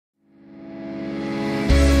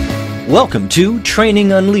Welcome to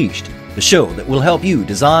Training Unleashed, the show that will help you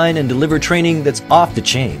design and deliver training that's off the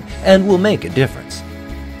chain and will make a difference.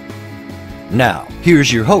 Now,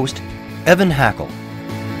 here's your host, Evan Hackle.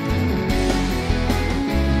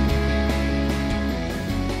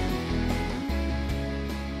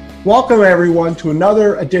 Welcome, everyone, to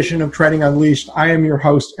another edition of Training Unleashed. I am your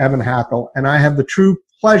host, Evan Hackle, and I have the true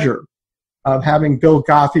pleasure of having Bill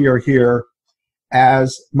Gauthier here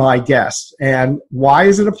as my guest. And why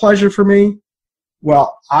is it a pleasure for me?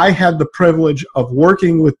 Well, I had the privilege of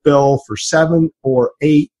working with Bill for 7 or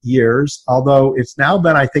 8 years, although it's now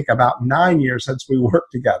been, I think, about 9 years since we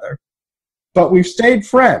worked together. But we've stayed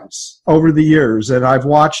friends over the years, and I've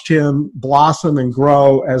watched him blossom and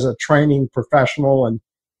grow as a training professional, and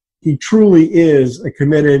he truly is a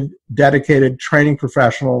committed, dedicated training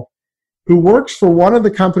professional who works for one of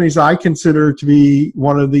the companies I consider to be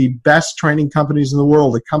one of the best training companies in the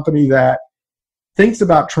world, a company that thinks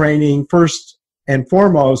about training first and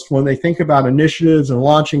foremost when they think about initiatives and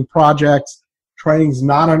launching projects. Training's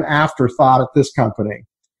not an afterthought at this company.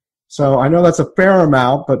 So I know that's a fair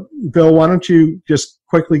amount, but Bill, why don't you just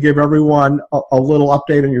quickly give everyone a little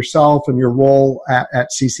update on yourself and your role at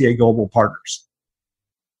CCA Global Partners.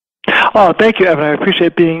 Oh, thank you, Evan. I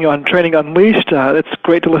appreciate being on Training Unleashed. It's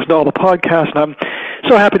great to listen to all the podcasts, and I'm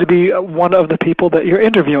so happy to be one of the people that you're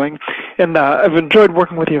interviewing. And I've enjoyed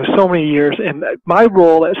working with you so many years. And my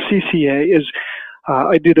role at CCA is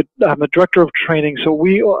I'm a director of training, so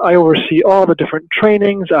I oversee all the different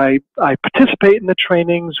trainings. I participate in the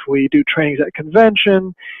trainings. We do trainings at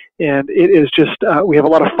convention, and it is just we have a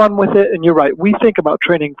lot of fun with it. And you're right, we think about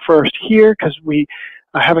training first here because we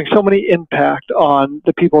having so many impact on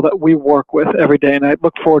the people that we work with every day. And I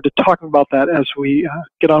look forward to talking about that as we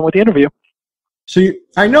get on with the interview. So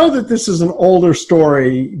I know that this is an older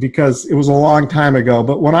story because it was a long time ago,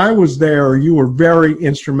 but when I was there, you were very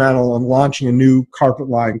instrumental in launching a new carpet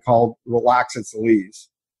line called Relax It's Lee's.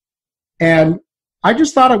 And I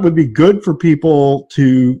just thought it would be good for people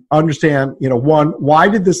to understand, one, why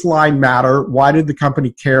did this line matter? Why did the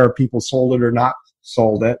company care if people sold it or not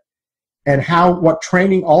sold it? And what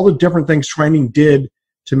training, all the different things training did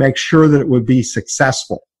to make sure that it would be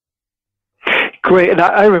successful. Great, and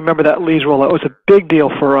I remember that Lee's rollout. It was a big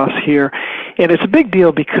deal for us here, and it's a big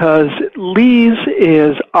deal because Lee's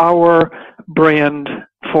is our brand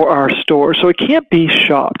for our store, so it can't be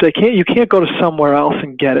shopped. You can't go to somewhere else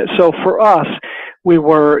and get it. So for us,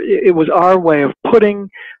 it was our way of putting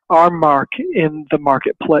our mark in the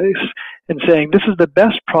marketplace and saying, this is the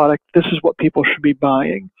best product, this is what people should be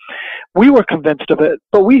buying. We were convinced of it,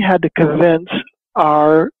 but we had to convince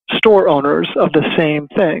our store owners of the same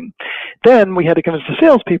thing. Then we had to convince the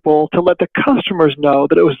salespeople to let the customers know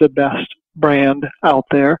that it was the best brand out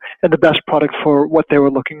there and the best product for what they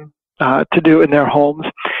were looking to do in their homes.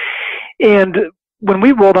 And when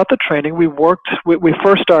we rolled out the training, we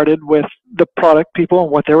first started with the product people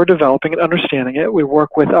and what they were developing and understanding it. We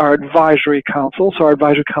work with our advisory council. So our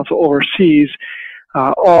advisory council oversees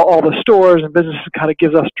all the stores and businesses, kind of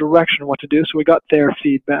gives us direction on what to do. So we got their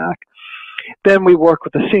feedback. Then we worked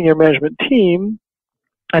with the senior management team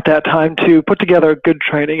at that time to put together a good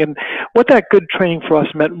training. And what that good training for us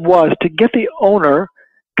meant was to get the owner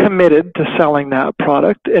committed to selling that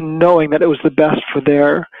product and knowing that it was the best for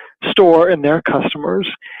their store and their customers,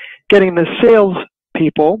 getting the sales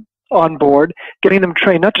people on board, getting them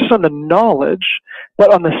trained not just on the knowledge,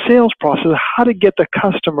 but on the sales process, how to get the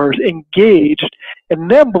customers engaged and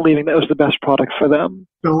them believing that it was the best product for them.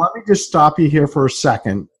 So let me just stop you here for a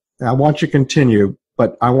second. I want you to continue,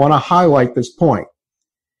 but I want to highlight this point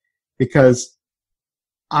because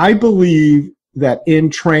I believe that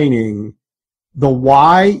in training, the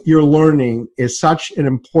why you're learning is such an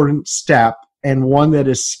important step and one that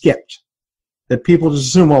is skipped. That people just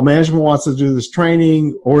assume, well, management wants to do this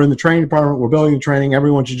training, or in the training department, we're building the training,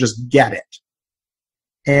 everyone should just get it.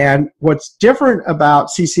 And what's different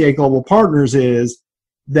about CCA Global Partners is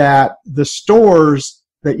that the stores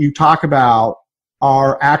that you talk about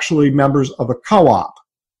are actually members of a co-op.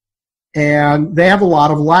 And they have a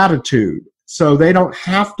lot of latitude. So they don't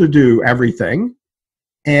have to do everything.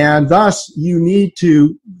 And thus, you need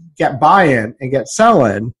to get buy-in and get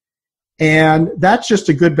sell-in. And that's just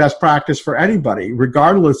a good best practice for anybody,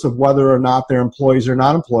 regardless of whether or not they're employees or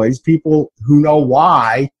not employees. People who know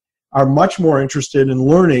why are much more interested in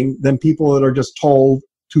learning than people that are just told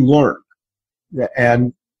to learn.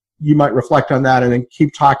 And you might reflect on that and then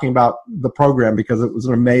keep talking about the program because it was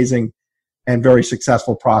an amazing and very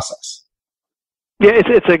successful process. Yeah,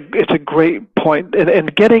 it's a great point.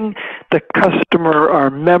 And getting the customer,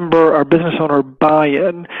 our member, our business owner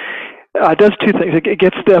buy-in does two things. It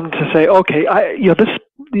gets them to say, okay,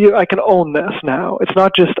 I can own this now. It's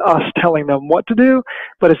not just us telling them what to do,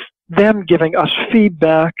 but it's them giving us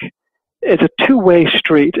feedback. It's a two-way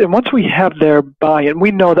street. And once we have their buy-in,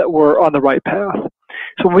 we know that we're on the right path.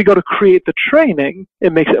 So when we go to create the training,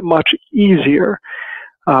 it makes it much easier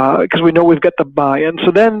because we know we've got the buy-in.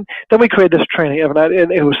 So then we created this training, Evan,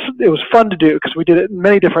 and it was fun to do because we did it in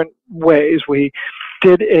many different ways. We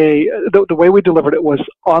did the way we delivered it was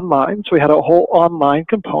online. So we had a whole online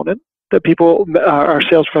component that people, our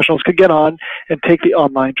sales professionals, could get on and take the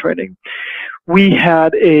online training. We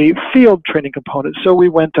had a field training component. So we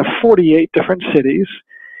went to 48 different cities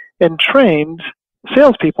and trained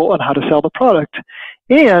salespeople on how to sell the product.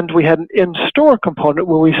 And we had an in-store component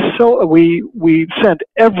where we sent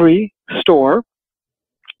every store,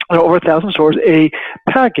 over 1,000 stores, a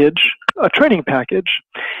training package.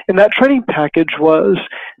 And that training package was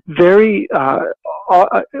very,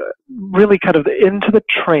 really kind of into the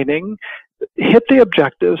training, hit the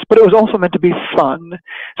objectives, but it was also meant to be fun.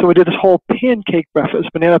 So we did this whole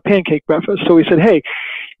banana pancake breakfast. So we said, hey,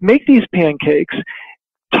 make these pancakes,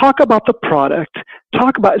 talk about the product, so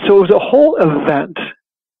it was a whole event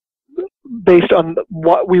based on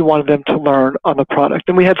what we wanted them to learn on the product.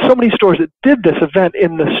 And we had so many stores that did this event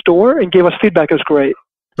in the store and gave us feedback. It was great.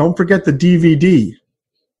 Don't forget the DVD.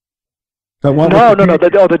 No.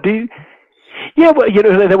 Yeah,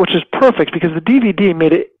 well, which is perfect because the DVD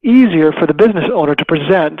made it easier for the business owner to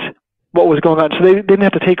present what was going on. So they didn't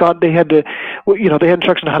have to they had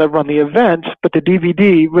instructions on how to run the event, but the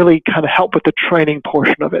DVD really kind of helped with the training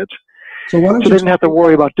portion of it. So they didn't have to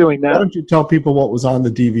worry about doing that. Why don't you tell people what was on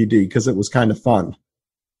the DVD, because it was kind of fun.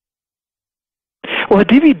 Well, the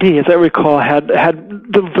DVD, as I recall, had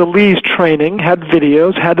the Lee's training, had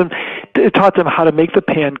videos, it taught them how to make the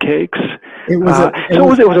pancakes. It was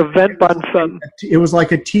event fun. It was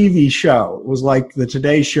like a TV show. It was like the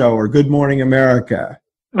Today Show or Good Morning America.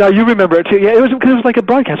 No, you remember it too. Yeah, it was because it was like a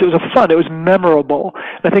broadcast. It was fun. It was memorable.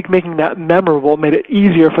 And I think making that memorable made it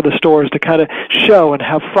easier for the stores to kind of show and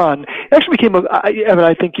have fun. It actually became Evan,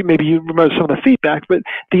 I think maybe you remember some of the feedback, but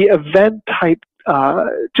the event type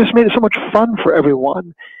just made it so much fun for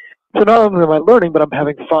everyone. So not only am I learning, but I'm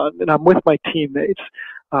having fun, and I'm with my teammates.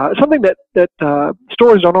 Something that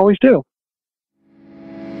stores don't always do.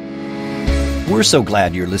 We're so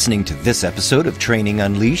glad you're listening to this episode of Training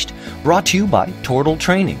Unleashed, brought to you by Tortal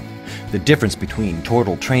Training. The difference between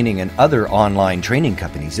Tortal Training and other online training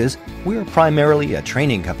companies is we're primarily a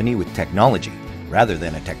training company with technology, rather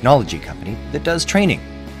than a technology company that does training.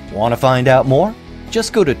 Want to find out more?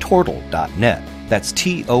 Just go to tortal.net. That's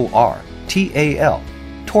Tortal,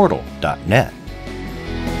 tortal.net.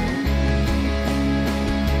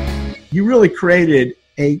 You really created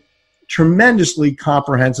a tremendously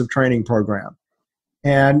comprehensive training program.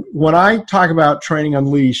 And when I talk about Training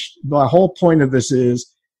Unleashed, the whole point of this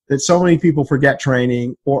is that so many people forget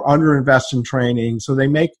training or underinvest in training, so they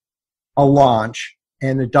make a launch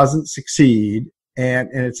and it doesn't succeed and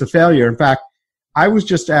it's a failure. In fact, I was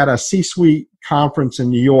just at a C-suite conference in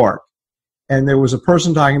New York, and there was a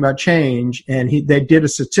person talking about change, and they did a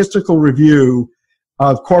statistical review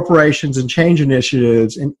of corporations and change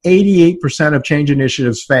initiatives, and 88% of change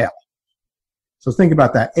initiatives fail. So think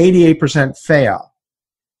about that, 88% fail.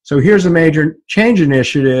 So here's a major change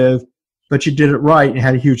initiative, but you did it right and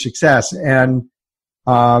had a huge success. And,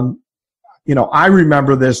 I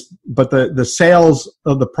remember this, but the sales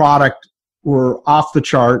of the product were off the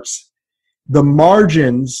charts. The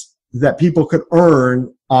margins that people could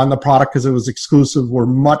earn on the product because it was exclusive were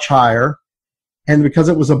much higher. And because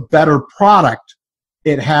it was a better product,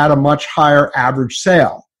 it had a much higher average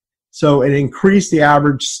sale. So it increased the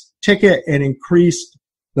average ticket and increased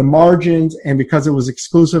the margins, and because it was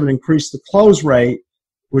exclusive, it increased the close rate,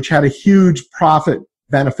 which had a huge profit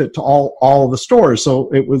benefit to all of the stores. So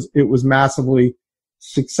it was massively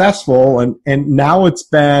successful, and now it's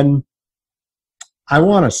been, I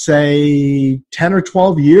want to say, 10 or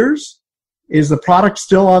 12 years. Is the product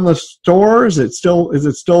still on the store? Is it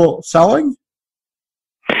still selling?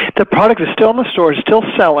 The product is still in the store, it's still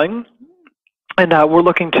selling. And we're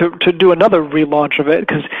looking to do another relaunch of it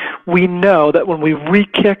because we know that when we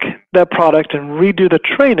re-kick that product and redo the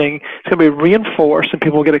training, it's going to be reinforced and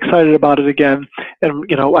people will get excited about it again. And,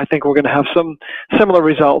 I think we're going to have some similar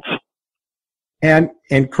results. And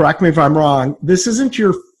correct me if I'm wrong, this isn't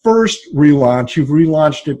your first relaunch. You've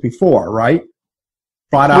relaunched it before, right?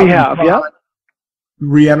 We have, yeah.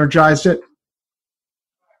 Re-energized it?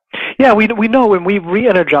 Yeah, we know when we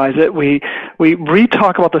re-energize it, we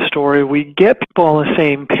re-talk about the story, we get people on the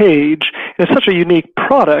same page. It's such a unique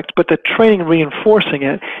product, but the training reinforcing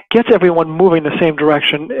it gets everyone moving the same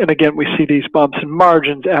direction. And again, we see these bumps in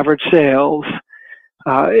margins, average sales,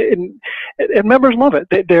 And members love it.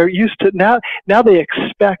 They're used to now they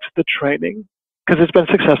expect the training because it's been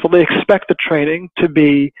successful. They expect the training to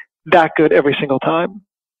be that good every single time.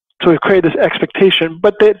 So we've created this expectation,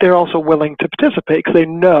 but they're also willing to participate because they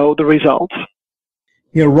know the results.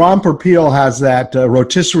 You know, Ron Perpeal has that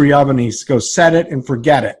rotisserie oven. He goes, set it and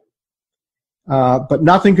forget it. But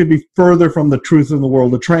nothing could be further from the truth in the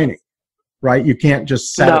world of training, right? You can't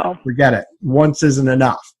just set it and forget it. Once isn't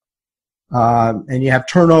enough. And you have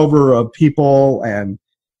turnover of people, and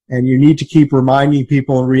you need to keep reminding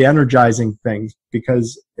people and re-energizing things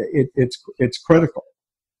because it's critical.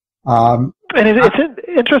 And it's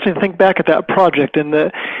interesting to think back at that project and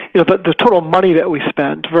the total money that we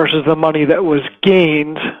spent versus the money that was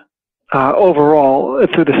gained overall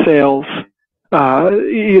through the sales.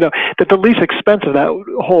 That the least expensive of that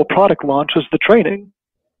whole product launch was the training.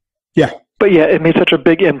 Yeah. But yeah, it made such a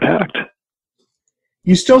big impact.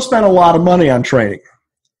 You still spent a lot of money on training.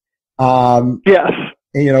 Yes.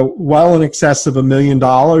 Well in excess of $1 million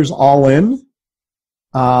all in.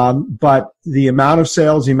 But the amount of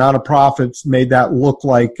sales, the amount of profits made that look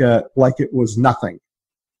like it was nothing.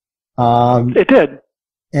 It did.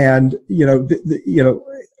 And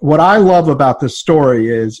what I love about this story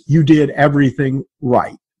is you did everything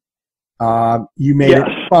right. You made it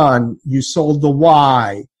fun. You sold the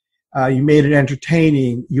why. You made it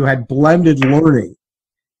entertaining. You had blended learning.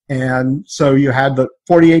 And so you had the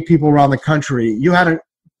 48 people around the country. You had,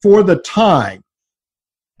 for the time,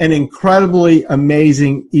 an incredibly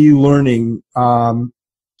amazing e-learning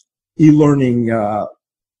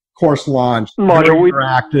course launch. Very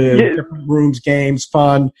interactive, different rooms, games,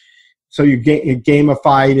 fun. So you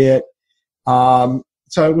gamified it.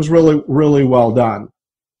 So it was really, really well done.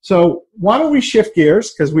 So why don't we shift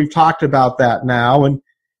gears, because we've talked about that now, and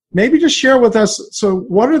maybe just share with us, so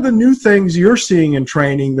what are the new things you're seeing in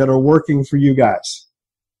training that are working for you guys?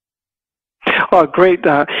 Oh, great.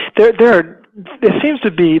 There seems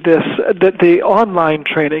to be this, that the online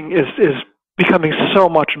training is becoming so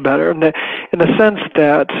much better in the sense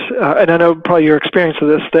that, and I know probably your experience with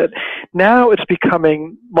this, that now it's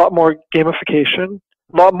becoming a lot more gamification,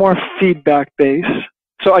 a lot more feedback-based.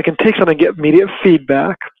 So I can take something and get immediate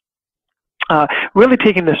feedback. Really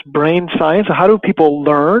taking this brain science of how do people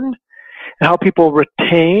learn and how people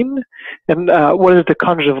retain and what is the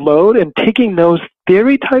cognitive load, and taking those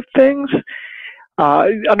theory type things,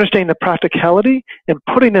 understanding the practicality and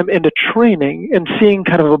putting them into training and seeing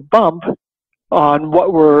kind of a bump on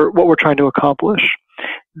what we're trying to accomplish.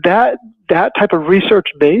 That type of research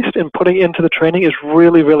based and putting into the training is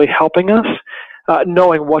really, really helping us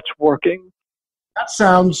knowing what's working. That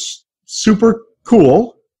sounds super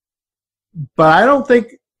cool, but I don't think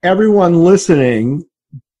everyone listening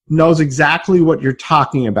knows exactly what you're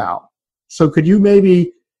talking about. So could you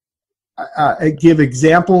maybe give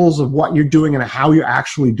examples of what you're doing and how you're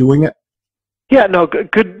actually doing it? Yeah, no,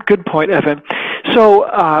 good point, Evan.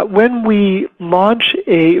 So when we launch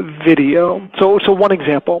a video, so one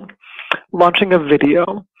example, launching a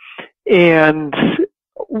video, and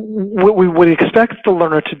what we would expect the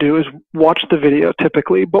learner to do is watch the video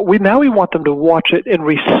typically, but now we want them to watch it and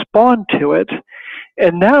respond to it.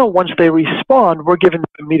 And now once they respond, we're giving them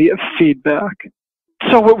immediate feedback.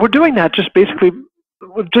 So we're doing that just basically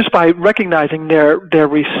just by recognizing their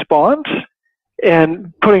response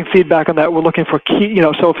and putting feedback on that. We're looking for key,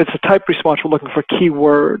 so if it's a type response, we're looking for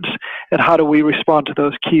keywords and how do we respond to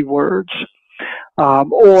those keywords.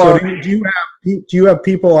 So do you have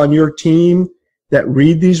people on your team that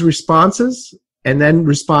read these responses and then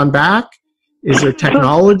respond back? Is there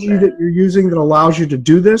technology that you're using that allows you to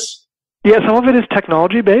do this? Yeah, some of it is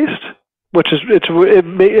technology based, which is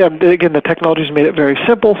again, the technology has made it very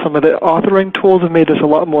simple. Some of the authoring tools have made this a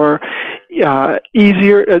lot more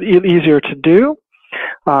easier to do.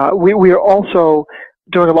 We are also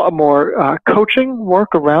doing a lot more coaching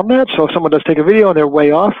work around that. So if someone does take a video and they're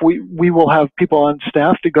way off, we will have people on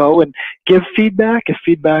staff to go and give feedback if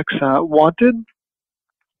feedback's wanted.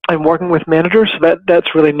 I'm working with managers, so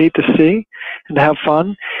that's really neat to see and to have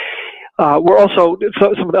fun. We're also,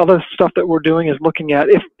 some of the other stuff that we're doing is looking at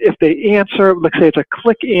if they answer, let's say it's a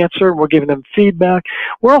click answer, we're giving them feedback.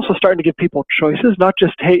 We're also starting to give people choices, not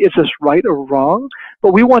just, hey, is this right or wrong?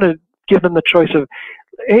 But we want to give them the choice of,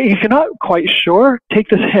 hey, if you're not quite sure, take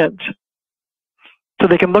this hint. So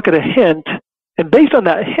they can look at a hint, and based on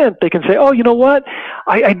that hint, they can say, oh, you know what?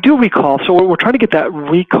 I do recall. So we're trying to get that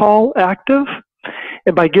recall active.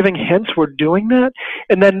 And by giving hints, we're doing that.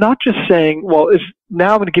 And then not just saying, well,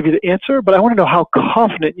 now I'm going to give you the answer, but I want to know how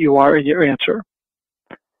confident you are in your answer.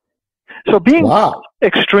 So being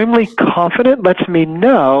extremely confident lets me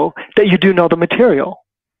know that you do know the material.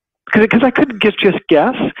 Because I couldn't just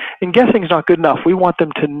guess, and guessing is not good enough. We want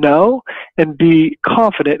them to know and be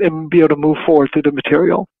confident and be able to move forward through the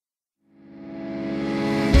material.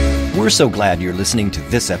 We're so glad you're listening to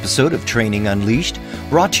this episode of Training Unleashed,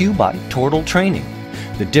 brought to you by Tortal Training.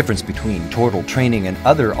 The difference between Tortal Training and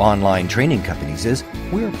other online training companies is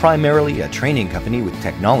we're primarily a training company with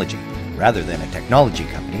technology, rather than a technology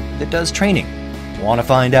company that does training. Want to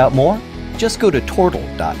find out more? Just go to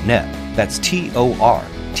tortal.net. That's Tortal,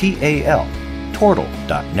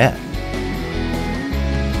 tortal.net.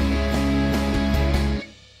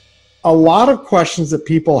 A lot of questions that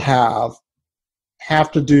people have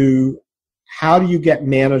to do, how do you get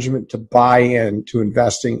management to buy in to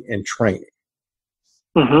investing in training?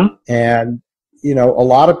 Mm-hmm. And, a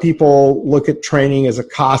lot of people look at training as a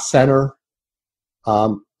cost center.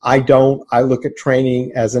 I don't. I look at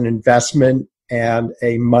training as an investment and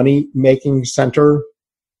a money-making center,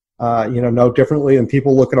 no differently than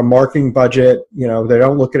people look at a marketing budget. They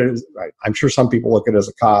don't look at it as, I'm sure some people look at it as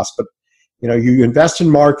a cost, but, you invest in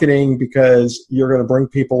marketing because you're going to bring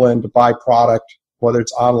people in to buy product, whether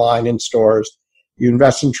it's online, in stores. You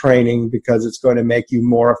invest in training because it's going to make you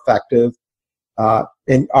more effective.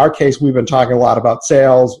 In our case, we've been talking a lot about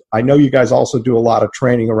sales. I know you guys also do a lot of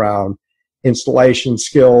training around installation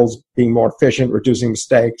skills, being more efficient, reducing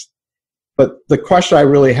mistakes. But the question I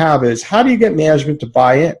really have is, how do you get management to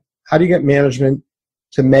buy in? How do you get management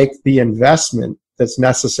to make the investment that's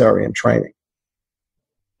necessary in training?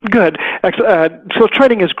 Good. So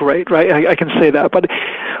training is great, right? I can say that. But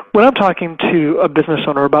when I'm talking to a business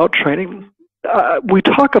owner about training, we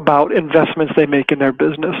talk about investments they make in their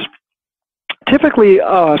business. Typically,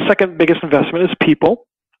 second biggest investment is people.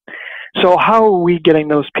 So how are we getting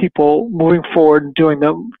those people moving forward and doing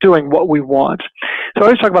what we want? So I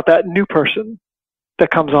always talk about that new person that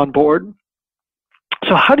comes on board.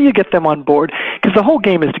 So how do you get them on board? Because the whole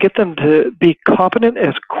game is to get them to be competent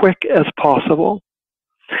as quick as possible.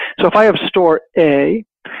 So if I have store A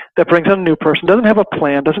that brings on a new person, doesn't have a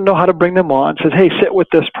plan, doesn't know how to bring them on, says, hey, sit with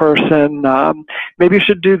this person, maybe you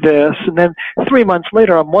should do this, and then 3 months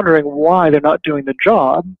later I'm wondering why they're not doing the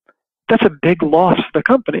job, that's a big loss for the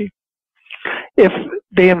company. If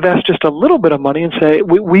they invest just a little bit of money and say,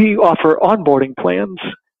 we offer onboarding plans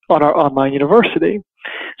on our online university,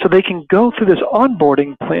 so they can go through this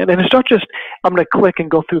onboarding plan, and it's not just, I'm going to click and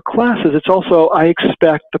go through classes, it's also, I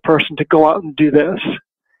expect the person to go out and do this.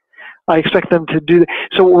 I expect them to do.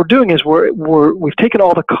 So what we're doing is we've taken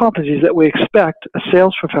all the competencies that we expect a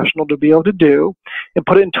sales professional to be able to do and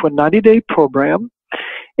put it into a 90-day program,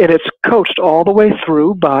 and it's coached all the way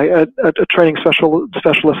through by a training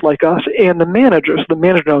specialist like us and the manager. So the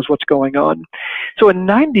manager knows what's going on. So in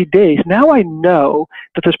 90 days, now I know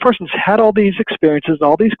that this person's had all these experiences and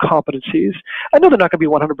all these competencies. I know they're not going to be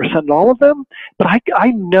 100% in all of them, but I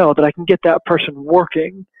know that I can get that person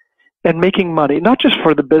working and making money, not just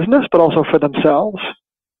for the business, but also for themselves.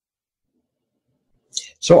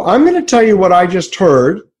 So I'm going to tell you what I just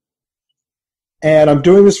heard, and I'm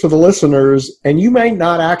doing this for the listeners, and you may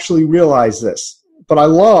not actually realize this, but I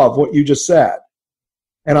love what you just said.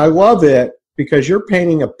 And I love it because you're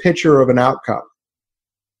painting a picture of an outcome.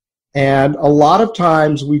 And a lot of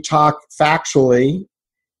times we talk factually.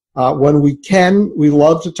 When we can, we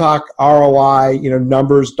love to talk ROI,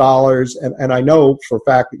 numbers, dollars, and I know for a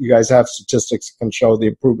fact that you guys have statistics that can show the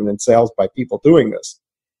improvement in sales by people doing this.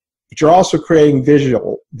 But you're also creating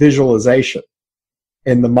visualization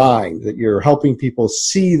in the mind, that you're helping people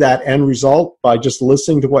see that end result by just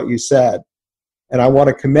listening to what you said. And I want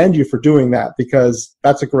to commend you for doing that, because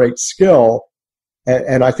that's a great skill,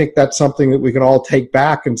 and I think that's something that we can all take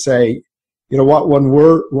back and say, you know what, when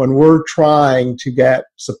we're trying to get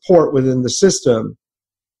support within the system,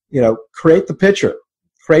 create the picture,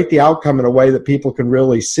 create the outcome in a way that people can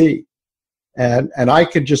really see. And I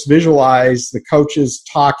could just visualize the coaches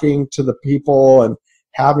talking to the people and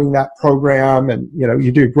having that program, and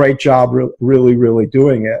you do a great job really, really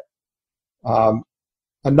doing it.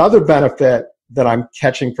 Another benefit that I'm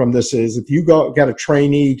catching from this is, if you get a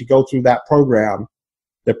trainee to go through that program,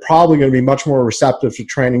 they're probably going to be much more receptive to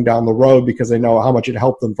training down the road because they know how much it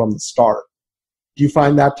helped them from the start. Do you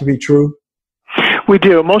find that to be true? We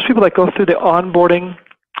do. Most people that go through the onboarding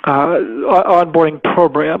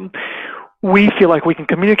program, we feel like we can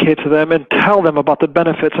communicate to them and tell them about the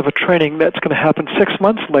benefits of a training that's going to happen 6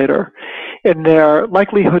 months later, and their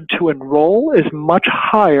likelihood to enroll is much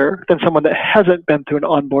higher than someone that hasn't been through an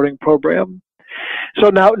onboarding program. So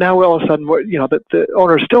now all of a sudden, the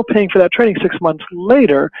owner is still paying for that training 6 months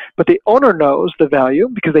later, but the owner knows the value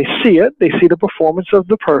because they see it. They see the performance of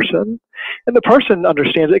the person, and the person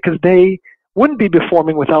understands it because they wouldn't be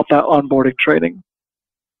performing without that onboarding training.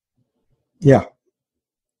 Yeah.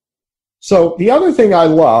 So the other thing I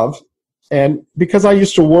love, and because I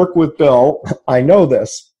used to work with Bill, I know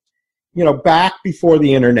this, back before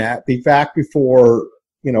the internet, back before,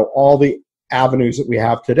 all the avenues that we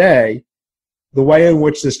have today, the way in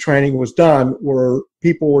which this training was done were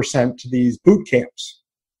people were sent to these boot camps.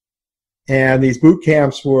 And these boot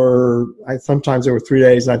camps were, sometimes they were 3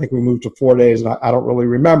 days, and I think we moved to 4 days, and I don't really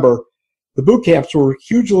remember. The boot camps were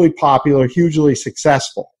hugely popular, hugely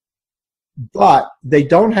successful, but they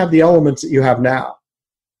don't have the elements that you have now.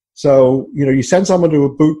 So, you send someone to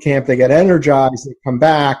a boot camp, they get energized, they come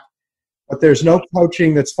back, but there's no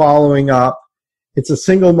coaching that's following up. It's a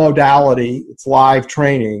single modality. It's live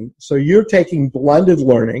training. So you're taking blended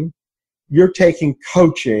learning, you're taking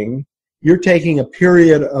coaching, you're taking a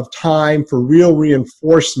period of time for real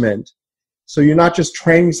reinforcement. So you're not just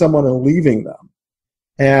training someone and leaving them.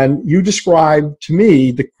 And you described to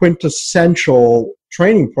me the quintessential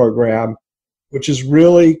training program, which is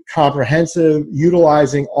really comprehensive,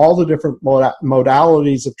 utilizing all the different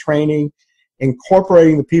modalities of training,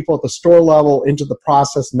 incorporating the people at the store level into the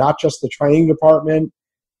process, not just the training department,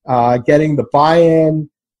 getting the buy-in.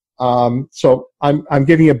 So I'm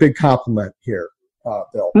giving you a big compliment here,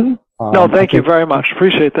 Bill. No, thank you very much.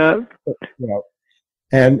 Appreciate that.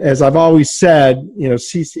 And as I've always said,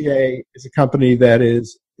 CCA is a company that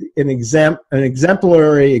is an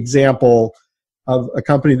exemplary example of a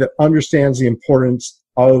company that understands the importance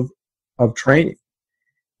of training.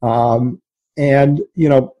 And,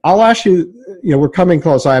 I'll ask you, we're coming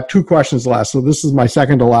close. I have 2 questions left, so this is my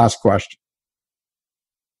second to last question.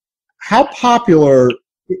 How popular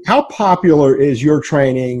is your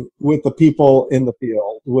training with the people in the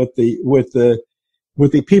field, with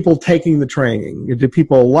the people taking the training? Do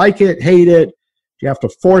people like it, hate it? Do you have to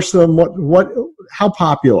force them? How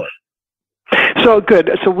popular? So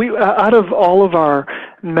good. So we, out of all of our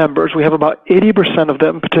members, we have about 80% of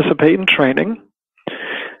them participate in training.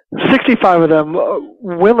 65 of them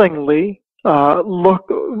willingly look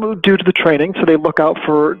due to the training, so they look out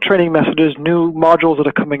for training messages, new modules that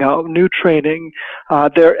are coming out, new training.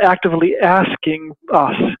 They're actively asking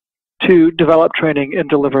us to develop training and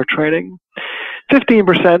deliver training.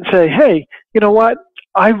 15% say, hey, you know what?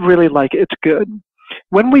 I really like it. It's good.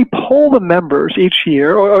 When we poll the members each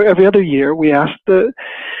year, or every other year, we ask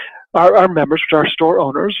our members, which are our store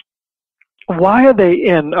owners, why are they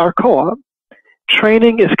in our co-op?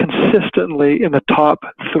 Training is consistently in the top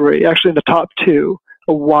 3, actually in the top 2,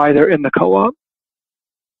 of why they're in the co-op.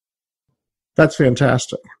 That's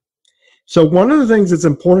fantastic. So one of the things that's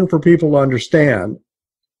important for people to understand,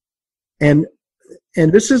 and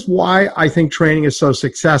this is why I think training is so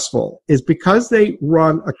successful, is because they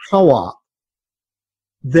run a co-op,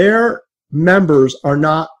 their members are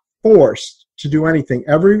not forced to do anything.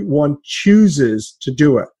 Everyone chooses to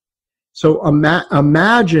do it. So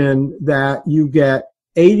imagine that you get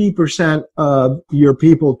 80% of your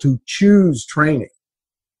people to choose training.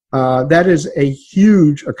 That is a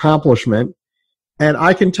huge accomplishment. And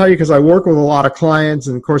I can tell you, because I work with a lot of clients,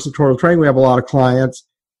 and of course at Total Training we have a lot of clients,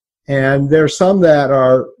 and there's some that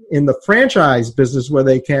are in the franchise business where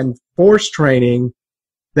they can force training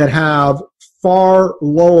that have far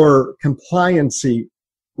lower compliancy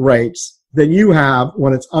rates than you have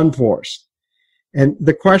when it's unforced. And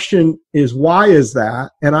the question is, why is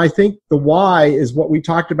that? And I think the why is what we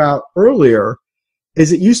talked about earlier, is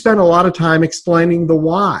that you spend a lot of time explaining the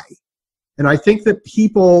why. And I think that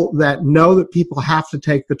people that know that people have to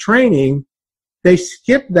take the training, they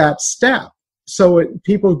skip that step. So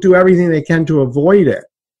people do everything they can to avoid it.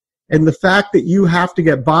 And the fact that you have to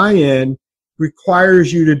get buy-in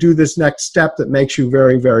requires you to do this next step that makes you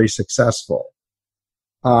very, very successful.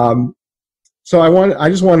 So I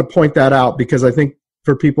just want to point that out, because I think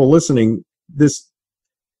for people listening, this,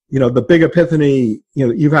 the big epiphany,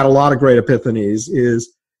 you've had a lot of great epiphanies,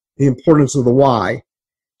 is the importance of the why.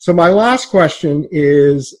 So my last question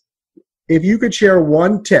is, if you could share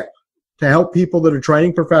one tip to help people that are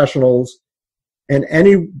training professionals in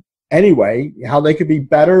any way, how they could be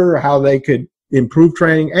better, how they could improve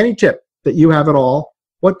training, any tip that you have at all,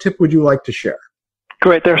 what tip would you like to share?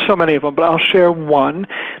 Great. There are so many of them, but I'll share one.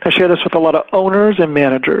 I share this with a lot of owners and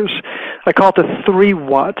managers. I call it the 3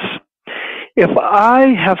 whats. If I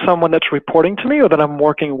have someone that's reporting to me or that I'm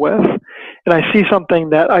working with, and I see something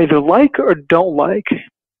that I either like or don't like,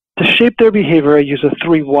 to shape their behavior, I use the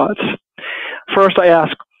 3 whats. First, I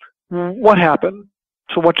ask, what happened?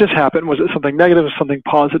 So what just happened? Was it something negative or something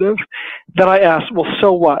positive? Then I ask, well,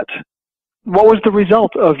 so what? What was the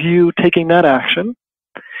result of you taking that action?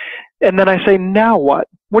 And then I say, now what?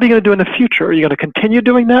 What are you going to do in the future? Are you going to continue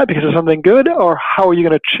doing that because of something good, or how are you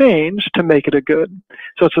going to change to make it a good?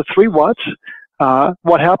 So it's the 3 whats.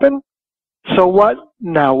 What happened? So what?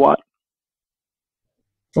 Now what?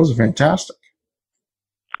 Those are fantastic.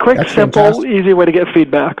 Quick, That's simple, fantastic. easy way to get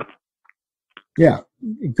feedback. Yeah,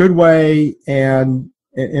 good way, and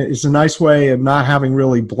it's a nice way of not having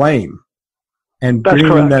really blame and That's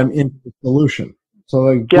bringing correct. them into the solution.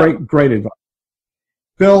 So Yep. great advice.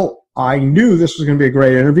 Bill, I knew this was going to be a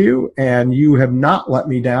great interview, and you have not let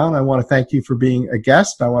me down. I want to thank you for being a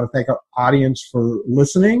guest. I want to thank our audience for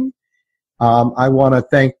listening. I want to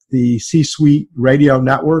thank the C-Suite Radio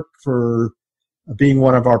Network for being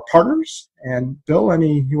one of our partners. And Bill,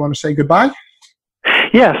 you want to say goodbye?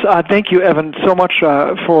 Yes, thank you, Evan, so much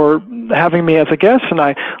for having me as a guest, and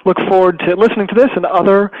I look forward to listening to this and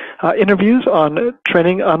other interviews on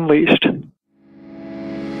Training Unleashed.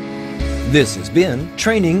 This has been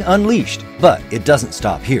Training Unleashed, but it doesn't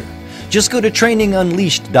stop here. Just go to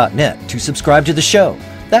trainingunleashed.net to subscribe to the show.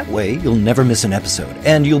 That way, you'll never miss an episode,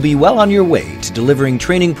 and you'll be well on your way to delivering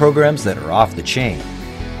training programs that are off the chain.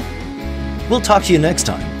 We'll talk to you next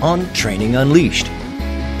time on Training Unleashed.